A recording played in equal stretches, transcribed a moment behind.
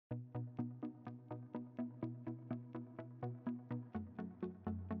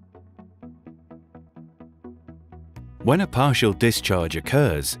When a partial discharge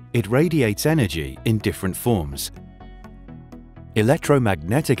occurs, it radiates energy in different forms.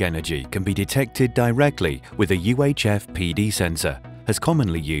 Electromagnetic energy can be detected directly with a UHF PD sensor, as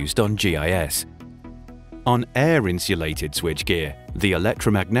commonly used on GIS. On air-insulated switchgear, the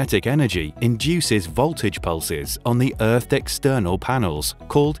electromagnetic energy induces voltage pulses on the earthed external panels,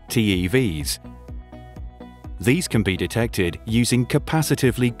 called TEVs. These can be detected using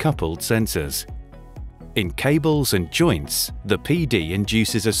capacitively coupled sensors. In cables and joints, the PD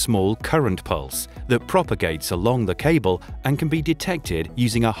induces a small current pulse that propagates along the cable and can be detected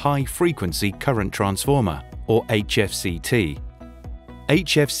using a high-frequency current transformer, or HFCT.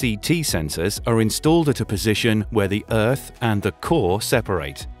 HFCT sensors are installed at a position where the earth and the core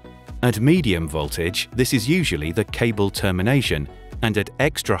separate. At medium voltage, this is usually the cable termination, and at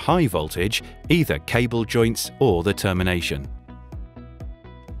extra high voltage, either cable joints or the termination.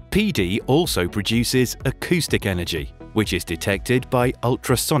 PD also produces acoustic energy, which is detected by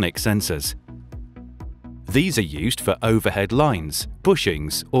ultrasonic sensors. These are used for overhead lines,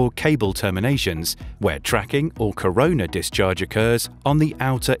 bushings, or cable terminations where tracking or corona discharge occurs on the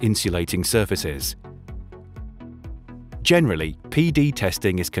outer insulating surfaces. Generally, PD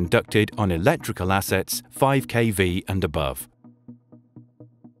testing is conducted on electrical assets 5 kV and above.